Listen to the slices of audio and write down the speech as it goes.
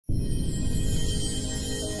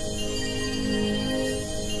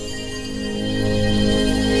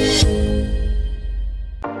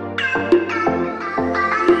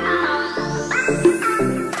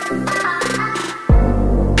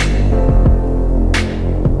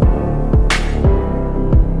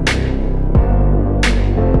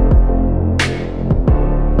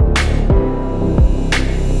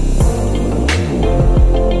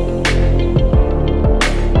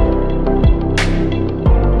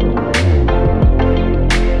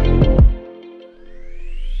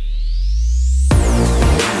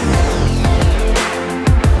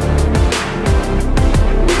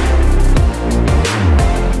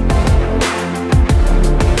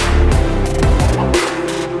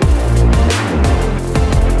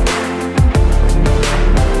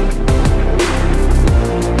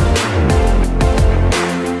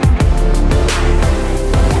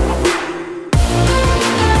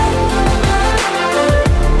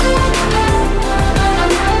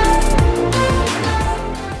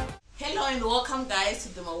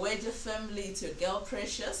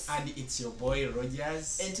Precious. And it's your boy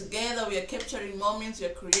Rogers. And together we are capturing moments, we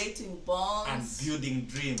are creating bonds. And building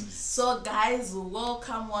dreams. So guys,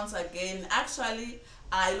 welcome once again. Actually,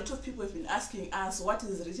 a lot of people have been asking us what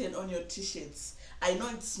is written on your t-shirts. I know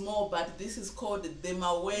it's small, but this is called the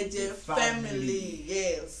Maweje family.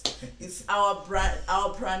 Yes, it's our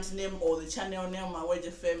brand name or the channel name,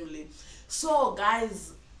 Maweje family. So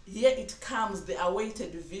guys, here it comes, the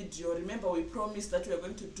awaited video. Remember, we promised that we are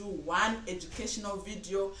going to do one educational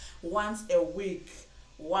video once a week.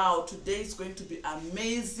 Wow, today is going to be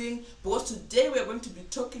amazing because today we are going to be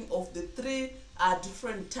talking of the three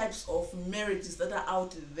different types of marriages that are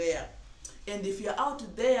out there. And if you're out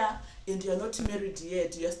there and you're not married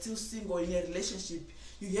yet, you're still single in a relationship,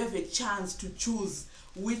 you have a chance to choose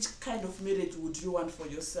which kind of marriage would you want for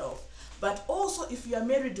yourself. But also, if you are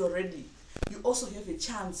married already, you also have a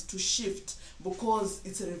chance to shift because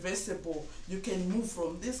it's reversible. You can move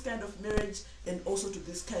from this kind of marriage and also to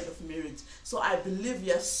this kind of marriage. So I believe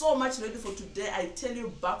you are so much ready for today. I tell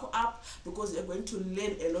you, buckle up because you're going to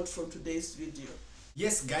learn a lot from today's video.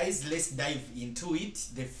 Yes guys, let's dive into it.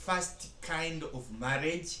 The first kind of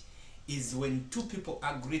marriage is when two people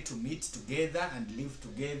agree to meet together and live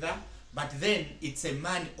together, but then it's a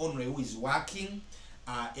man only who is working,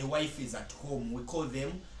 a wife is at home. We call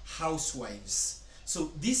them housewives.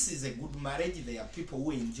 So this is a good marriage. There are people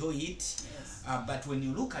who enjoy it. Yes. But when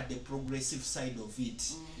you look at the progressive side of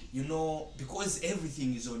it, you know, because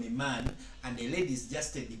everything is on a man and the lady is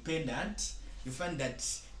just a dependent, you find that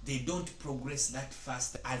they don't progress that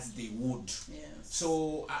fast as they would. Yes.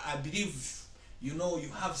 So I believe, you know, you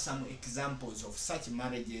have some examples of such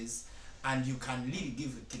marriages and you can really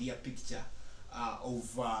give a clear picture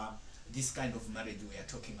of this kind of marriage we are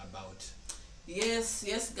talking about.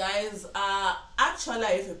 Yes, guys. Actually,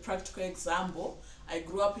 I have a practical example. I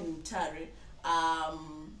grew up in Mutare.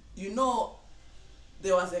 You know,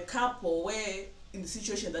 there was a couple where, in the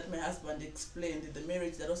situation that my husband explained, the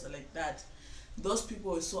marriage that was like that, those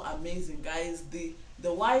people were so amazing, guys.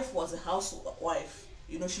 The wife was a housewife.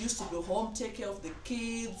 You know, she used to go home, take care of the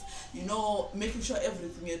kids, you know, making sure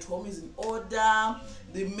everything at home is in order.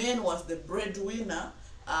 The man was the breadwinner,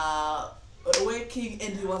 working,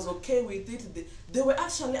 and he was okay with it. They were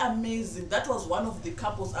actually amazing. That was one of the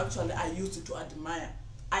couples actually I used to admire.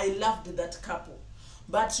 I loved that couple.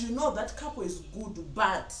 But you know, that couple is good,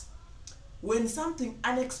 but when something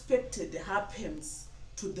unexpected happens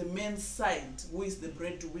to the man's side, who is the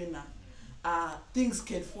breadwinner, things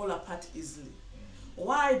can fall apart easily.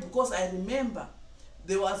 Why? Because I remember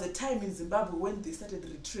there was a time in Zimbabwe when they started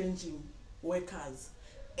retrenching workers,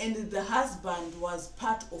 and the husband was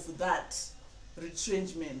part of that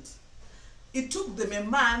retrenchment. It took them a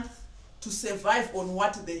month to survive on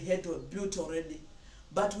what they had built already,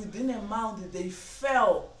 but within a month they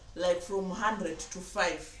fell like from 100 to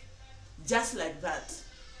 5, just like that.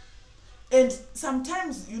 And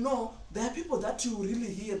sometimes, you know, there are people that you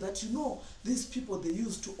really hear that, you know, these people, they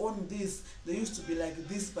used to own this, they used to be like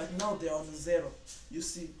this, but now they're on zero, you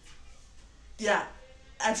see. Yeah,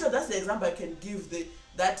 I'm sure that's the example I can give,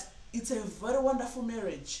 that it's a very wonderful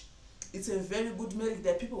marriage. It's a very good marriage.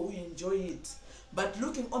 There are people who enjoy it. But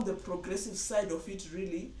looking on the progressive side of it,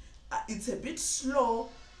 really, it's a bit slow.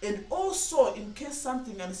 And also, in case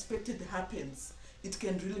something unexpected happens, it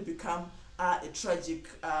can really become a tragic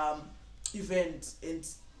event, and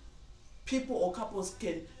people or couples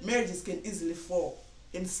marriages can easily fall,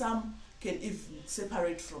 and some can even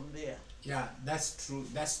separate from there. Yeah, that's true.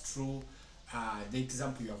 That's true. The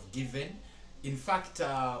example you have given. In fact,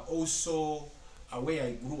 also where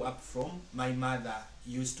I grew up from, my mother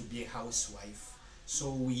used to be a housewife,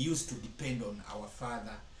 so we used to depend on our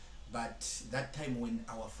father. But that time when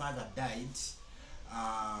our father died,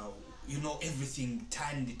 you know, everything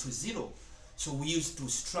turned to zero. So we used to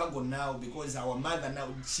struggle now because our mother now,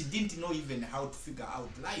 she didn't know even how to figure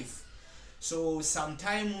out life. So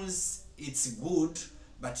sometimes it's good,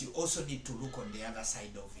 but you also need to look on the other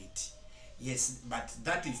side of it. Yes, but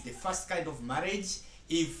that is the first kind of marriage.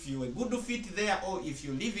 If you're a good fit there, or if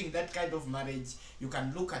you're living that kind of marriage, you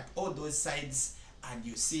can look at all those sides and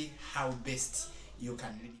you see how best you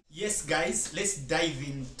can live. Yes guys, let's dive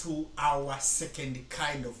into our second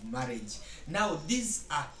kind of marriage. Now these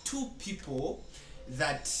are two people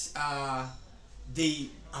that they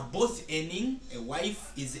are both earning. A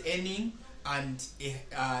wife is earning and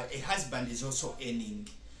a husband is also earning.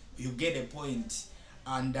 You get a point.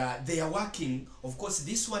 And they are working. Of course,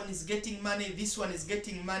 this one is getting money, this one is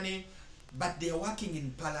getting money, but they are working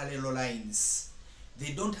in parallel lines.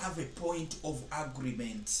 They don't have a point of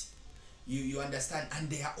agreement. You understand, and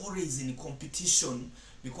they are always in competition,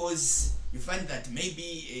 because you find that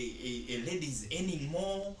maybe a lady is earning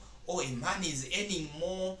more, or a man is earning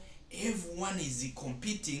more. Everyone is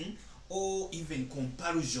competing, or even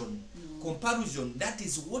comparison. Comparison, that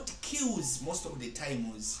is what kills most of the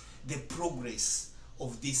times the progress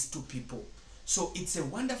of these two people. So it's a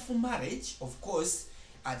wonderful marriage, of course.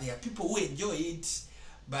 There are people who enjoy it,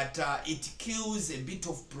 but it kills a bit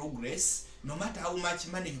of progress, no matter how much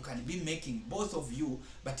money you can be making, both of you.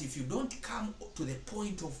 But if you don't come to the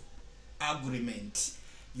point of agreement,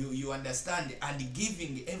 you understand, and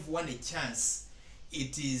giving everyone a chance,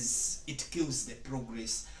 it kills the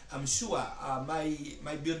progress. I'm sure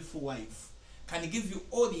my beautiful wife can give you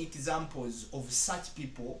all the examples of such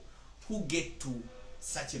people who get to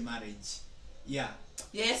such a marriage. Yeah.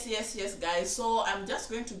 Yes, guys. So I'm just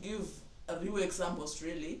going to give a few examples,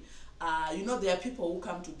 really. You know, there are people who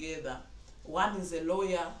come together. One is a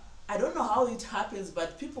lawyer. I don't know how it happens,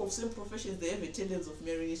 but people of same professions, they have a tendency of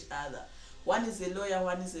marrying each other. One is a lawyer,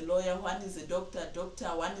 one is a lawyer, one is a doctor,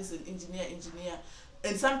 one is an engineer.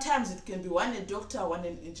 And sometimes it can be one a doctor, one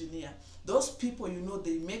an engineer. Those people, you know,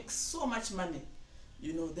 they make so much money.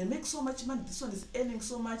 You know, they make so much money. This one is earning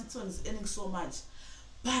so much, this one is earning so much.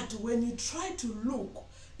 But when you try to look,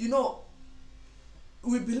 you know,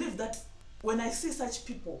 we believe that when I see such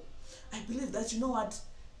people, I believe that, you know what,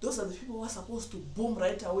 those are the people who are supposed to boom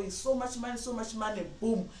right away. So much money,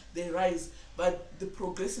 boom, they rise. But the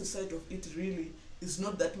progressive side of it really is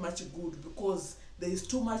not that much good, because there is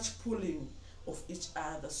too much pulling of each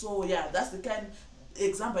other. So yeah, that's the kind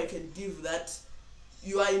example I can give, that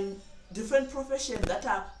you are in different professions that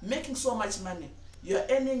are making so much money. You're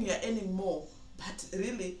earning more. But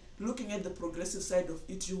really, looking at the progressive side of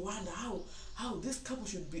it, you wonder how this couple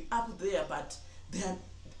should be up there, but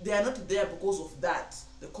they are not there because of that,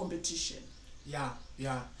 the competition. Yeah,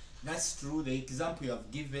 that's true. The example you have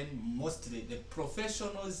given, mostly the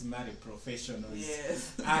professionals marry professionals.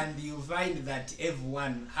 Yes. And you find that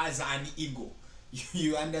everyone has an ego.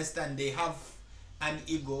 You understand, they have an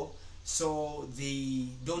ego, so they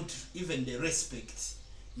don't, even the respect,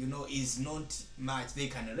 you know, is not much. They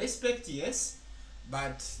can respect, yes,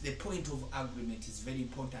 but the point of agreement is very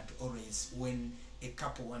important always when a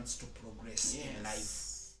couple wants to progress in life.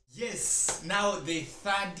 Yes, now the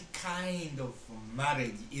third kind of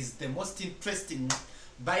marriage is the most interesting.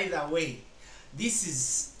 By the way, this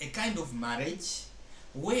is a kind of marriage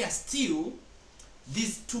where still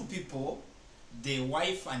these two people, the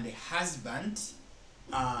wife and the husband,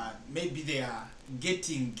 maybe they are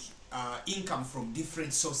getting income from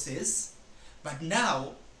different sources, but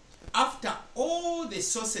now, after all the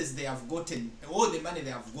sources they have gotten, all the money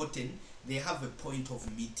they have gotten, they have a point of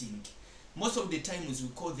meeting. Most of the times we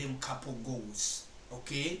call them couple goals.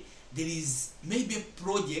 Okay, there is maybe a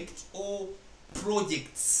project or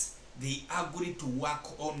projects they agree to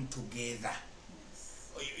work on together.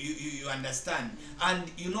 You understand? And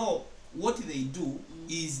you know what they do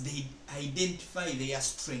is they identify their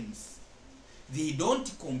strengths. They don't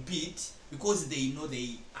compete, because they know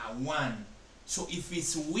they are one. So if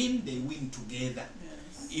it's win, they win together.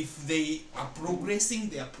 Yes. If they are progressing,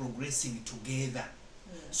 they are progressing together.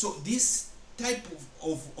 Yes. So this type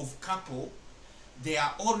of couple, they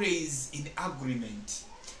are always in agreement,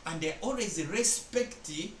 and they always respect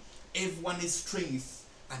everyone's strengths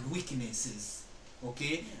and weaknesses.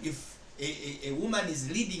 Okay? Yeah. If a woman is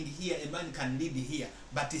leading here, a man can lead here,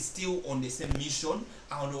 but is still on the same mission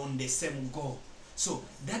and on the same goal. So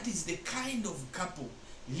that is the kind of couple,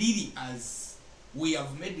 really, as we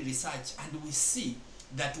have made research, and we see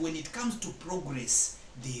that when it comes to progress,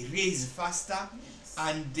 they raise faster. Yes.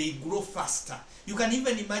 And they grow faster. You can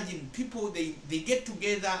even imagine people, they get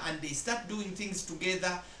together and they start doing things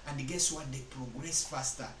together, and guess what, they progress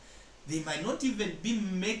faster. They might not even be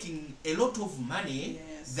making a lot of money,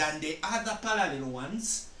 yes, than the other parallel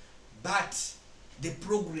ones, but the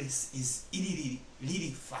progress is really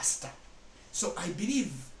faster. So I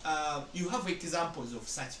believe you have examples of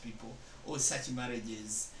such people or such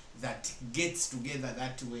marriages that gets together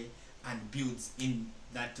that way and builds in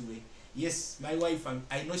that way. Yes, my wife,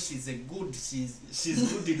 I know she's good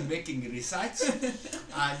in making research,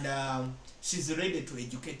 and she's ready to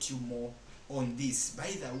educate you more on this. By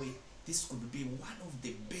the way, this could be one of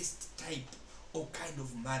the best type or kind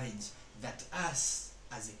of marriage that us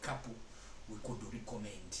as a couple we could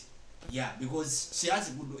recommend. Yeah, because she has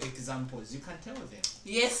good examples. You can tell them.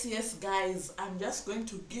 Yes, guys. I'm just going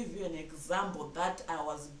to give you an example that I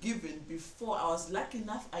was given before. I was lucky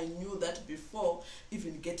enough, I knew that before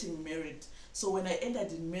even getting married. So when I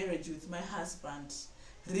entered in marriage with my husband,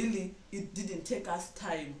 really, it didn't take us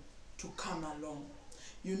time to come along.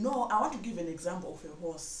 You know, I want to give an example of a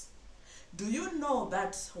horse. Do you know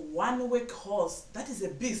that one weak horse, that is a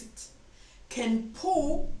beast, can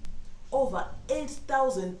pull over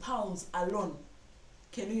 8,000 pounds alone?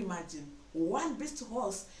 Can you imagine? One beast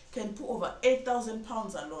horse can pull over 8,000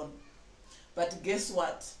 pounds alone. But guess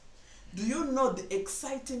what? Do you know the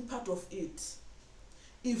exciting part of it?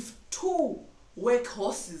 If two weak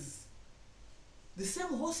horses, the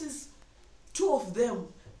same horses, two of them,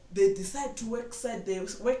 they decide to work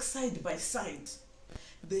side by side,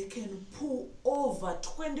 they can pull over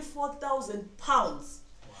 24,000 pounds,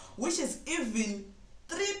 which is even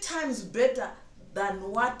 3 times better than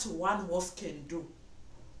what one horse can do.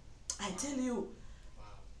 I tell you.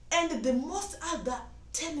 And the most other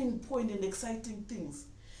turning point and exciting things,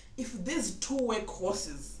 if these two weak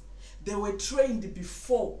horses, they were trained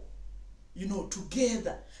before, you know,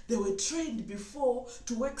 together, they were trained before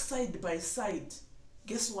to work side by side,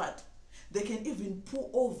 guess what? They can even pull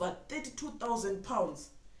over 32,000 pounds,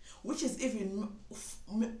 which is even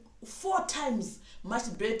 4 times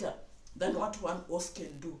much better than what one horse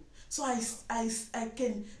can do. So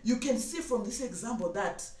you can see from this example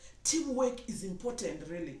that teamwork is important,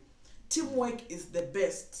 really. Teamwork is the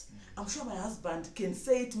best. I'm sure my husband can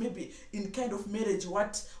say it maybe in kind of marriage,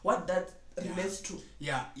 what that relates to.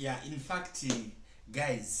 Yeah. In fact,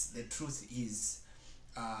 guys, the truth is,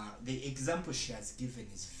 the example she has given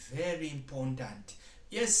is very important.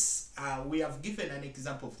 Yes, we have given an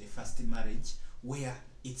example of the first marriage where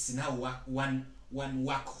it's now one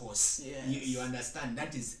workhorse. Yes. You understand?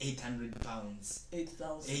 That is 800 pounds.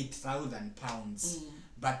 8,000 pounds.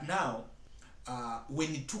 But now,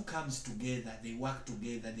 when the two comes together, they work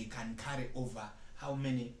together, they can carry over how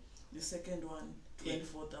many? The second one,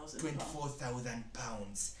 24,000 24,000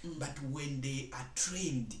 pounds. But when they are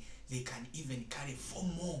trained, they can even carry 4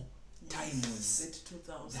 more times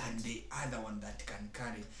than the other one that can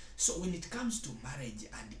carry. So when it comes to marriage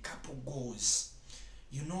and couple goals,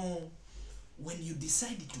 you know, when you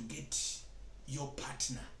decide to get your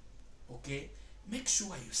partner, okay, make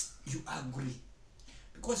sure you agree.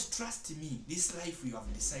 Because trust me, this life you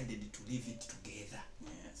have decided to live it together.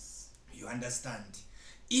 Yes. You understand?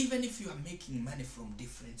 Even if you are making money from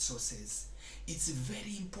different sources, it's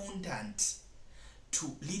very important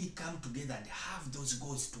to really come together and have those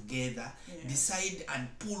goals together. Yes. Decide and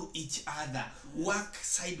pull each other. Yes. Work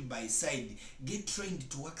side by side. Get trained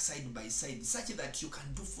to work side by side, such that you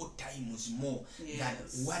can do 4 times more. Yes.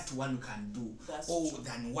 Than what one can do. That's or true.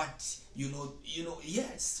 Than what you know,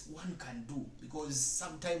 yes, one can do. Because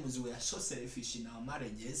sometimes we are so selfish in our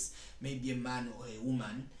marriages, maybe a man or a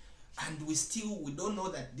woman, and we don't know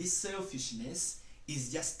that this selfishness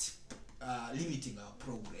is just limiting our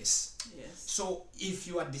progress. Yes. So if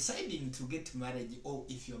you are deciding to get married, or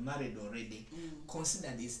if you're married already,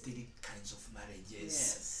 consider these 3 kinds of marriages.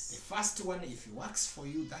 Yes. The first one, if it works for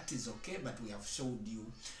you, that is okay, but we have showed you.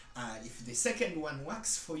 If the second one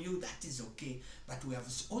works for you, that is okay, but we have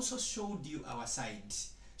also showed you our side.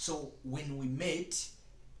 So when we met,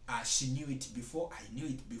 she knew it before, I knew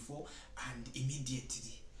it before, and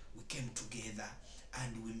immediately we came together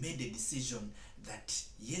and we made a decision that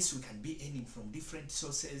yes, we can be earning from different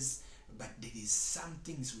sources, but there is some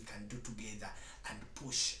things we can do together and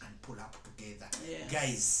push and pull up together. Yes.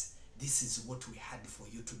 Guys, this is what we had for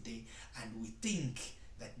you today, and we think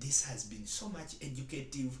that this has been so much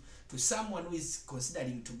educative to someone who is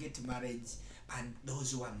considering to get married, and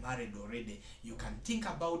those who are married already. You can think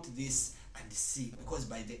about this and see, because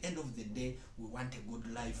by the end of the day, we want a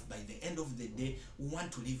good life. By the end of the day, we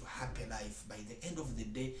want to live a happy life. By the end of the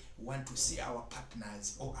day, we want to see our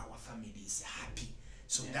partners or our families happy.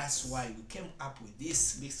 So yes, that's why we came up with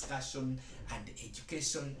this discussion and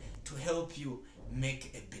education to help you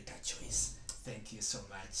make a better choice. Thank you so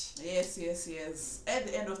much. Yes. At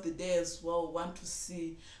the end of the day as well, we want to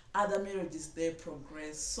see other marriages, their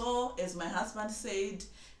progress. So as my husband said,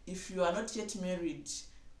 if you are not yet married,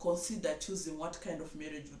 consider choosing what kind of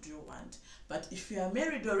marriage would you want. But if you are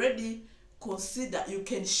married already, consider you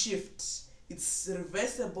can shift. It's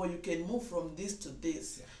reversible. You can move from this to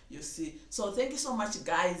this. Yeah. You see. So thank you so much,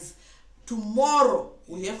 guys. Tomorrow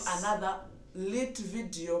we have another lit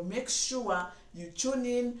video. Make sure you tune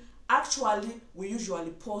in. Actually, we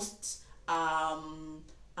usually post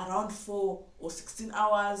around 4 or 16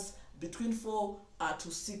 hours, between 4 to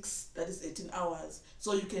 6, that is 18 hours.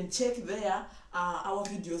 So you can check there our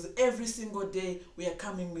videos every single day. We are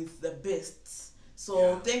coming with the best. So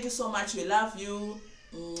yeah, thank you so much. We love you.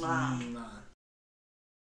 Mwah.